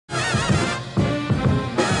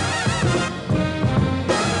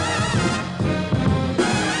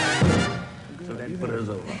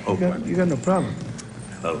You got no problem.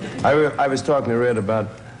 Oh. I was talking to Red about,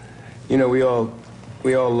 you know, we all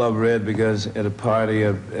love Red because at a party,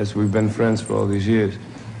 as we've been friends for all these years,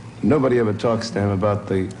 nobody ever talks to him about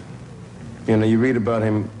the, you know, you read about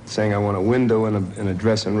him saying, I want a window in a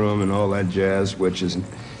dressing room and all that jazz, which is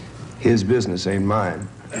his business, ain't mine.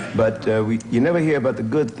 But you never hear about the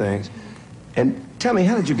good things. And tell me,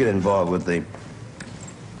 how did you get involved with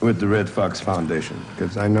the Red Fox Foundation?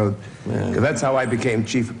 Because I know, because that's how I became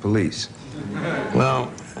chief of police.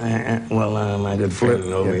 Well, my good friend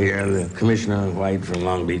over here, the Commissioner White from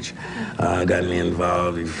Long Beach, got me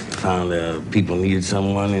involved. He found people needed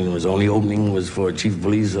someone, and the only opening was for chief of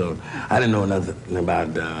police. So I didn't know nothing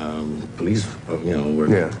about police,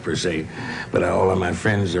 work per se. But all of my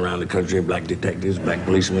friends around the country, black detectives, black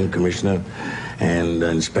policemen, commissioner, and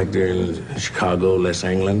inspector in Chicago, Los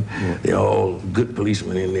Angeles, they're all good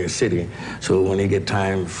policemen in their city. So when they get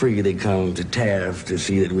time free, they come to Taft to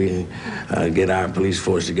see that we get our police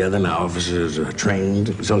force together, and our officers are trained.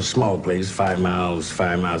 It's a small place, 5 miles,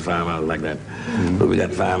 like that. But we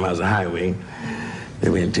got 5 miles of highway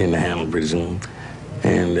that we intend to handle pretty soon.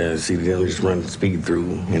 And see, they'll just run speed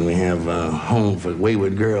through. And we have a home for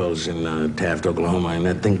wayward girls in Taft, Oklahoma. And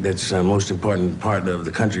I think that's the most important part of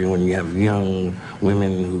the country when you have young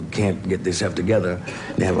women who can't get themselves together.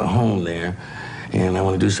 They have a home there. And I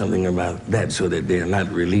want to do something about that so that they're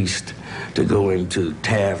not released to go into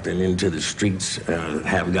Taft and into the streets,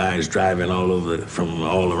 have guys driving all over from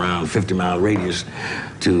all around 50-mile radius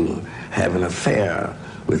to have an affair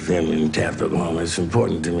with them in Taft, Oklahoma. It's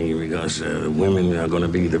important to me because women are going to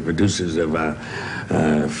be the producers of our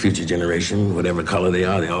future generation, whatever color they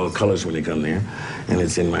are. They're all colors when they come there. And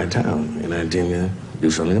it's in my town, and I intend to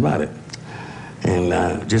do something about it.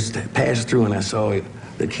 And just passed through, and I saw it.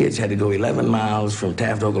 The kids had to go 11 miles from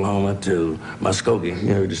Taft, Oklahoma to Muskogee.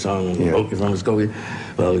 You heard the song, Okie from Muskogee?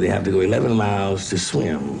 Well, they have to go 11 miles to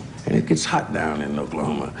swim. And it gets hot down in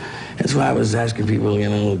Oklahoma. That's why I was asking people,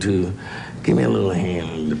 to give me a little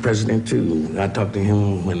hand. The president, too. I talked to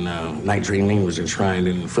him when night training was enshrined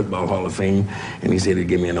in the Football Hall of Fame, and he said he'd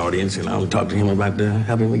give me an audience, and I'll talk to him about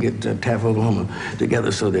helping me get Taft, Oklahoma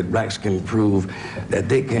together so that blacks can prove that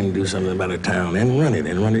they can do something about a town and run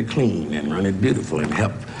it clean, and run it beautiful, and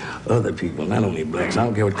help other people, not only blacks. I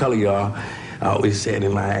don't care what color you are. I always said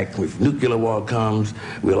in my act, if nuclear war comes,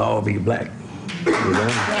 we'll all be black. You know?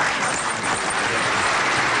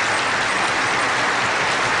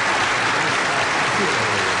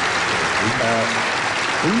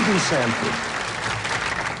 When you do Sanford,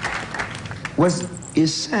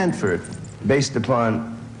 is Sanford based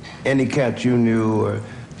upon any cat you knew, or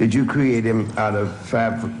did you create him out of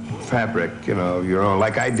fabric, your own,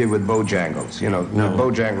 like I did with Bojangles? No.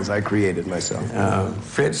 Bojangles I created myself.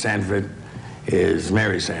 Fred Sanford is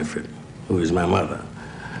Mary Sanford, who is my mother.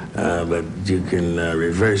 But you can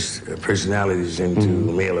reverse personalities into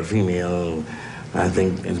male or female. I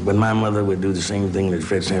think, but my mother would do the same thing that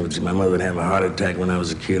Fred Sanford did. My mother would have a heart attack when I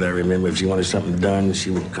was a kid. I remember if she wanted something done, she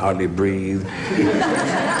would hardly breathe. She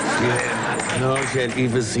had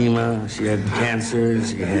emphysema, she had cancer,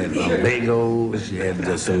 she had lumbago, she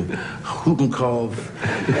had some whooping cough,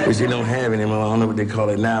 which they don't have anymore. I don't know what they call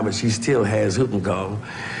it now, but she still has whooping cough.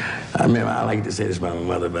 I remember, I like to say this about my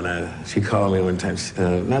mother, but she called me one time,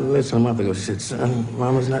 not less than a month ago. She said, son,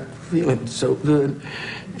 Mama's not feeling so good,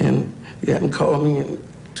 and you haven't called me in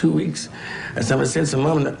 2 weeks. I said, I'm gonna send some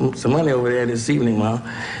money over there this evening, Mom.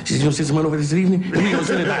 She said, you gonna send some money over this evening? And we gonna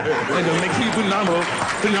send it back. They're gonna make sure you put an envelope,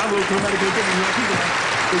 nobody can get it.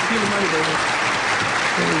 They steal the money, baby.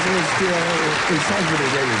 It's Sanford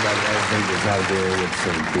is everybody, I think, that's out there with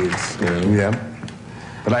some kids, Yeah.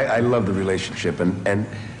 But I love the relationship, and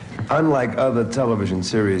unlike other television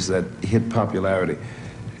series that hit popularity,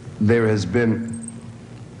 there has been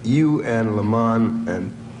you and Lamont,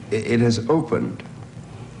 and it has opened.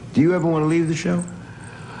 Do you ever want to leave the show?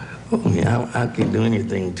 Oh, yeah, I can't do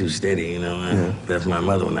anything too steady, I left my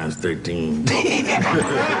mother when I was 13. So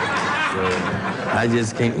I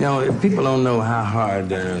just can't, people don't know how hard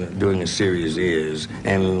doing a series is.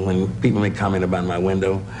 And when people make comment about my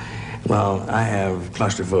window, well, I have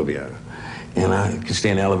claustrophobia. And I can stay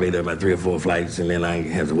in the elevator about 3 or 4 flights, and then I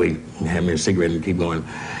have to wait and have me a cigarette and keep going.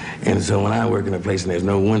 And so when I work in a place and there's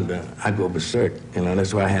no window, I go berserk.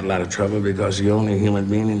 That's why I had a lot of trouble, because you're only a human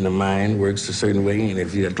being and the mind works a certain way, and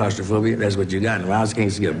if you have claustrophobia, that's what you got. And if I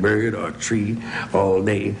can't see a bird or a tree all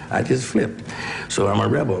day, I just flipped. So I'm a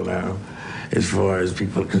rebel now, as far as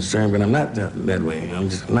people are concerned, but I'm not that way. I'm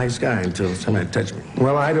just a nice guy until somebody touches me.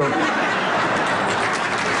 Well, I don't...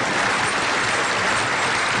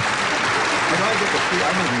 I get the See,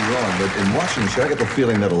 I may be wrong, but in watching the show, I get the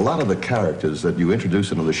feeling that a lot of the characters that you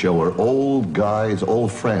introduce into the show are old guys,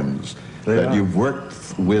 old friends that you've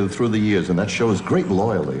worked with through the years, and that shows great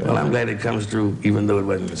loyalty. Well, I'm glad it comes through, even though it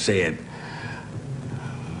wasn't said.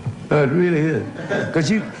 Oh, it really is. Because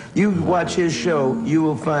you watch his show, you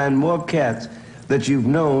will find more cats that you've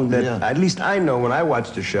known that, at least I know when I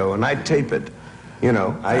watch the show, and I tape it. You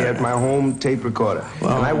know, I had my home tape recorder.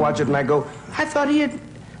 Well, and I watch it and I go,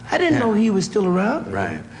 I didn't know he was still around.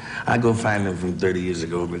 Right. I go find them from 30 years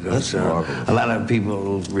ago because a lot of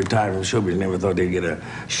people retired from showbiz never thought they'd get a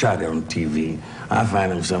shot on TV. I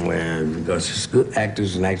find them somewhere because there's good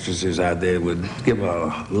actors and actresses out there would give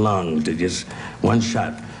a lung to just one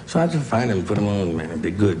shot. So I just find them, put them on, man.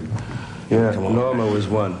 They're good. Yeah, Norma was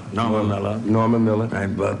one. Norma Miller. Norma Miller. Right,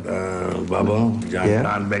 Bubba,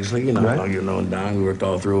 Don Bexley, you know, you know Don. We worked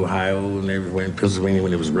all through Ohio and everywhere in Pennsylvania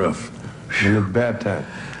when it was rough. In the bad time.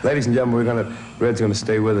 Ladies and gentlemen, Red's going to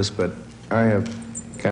stay with us, but I have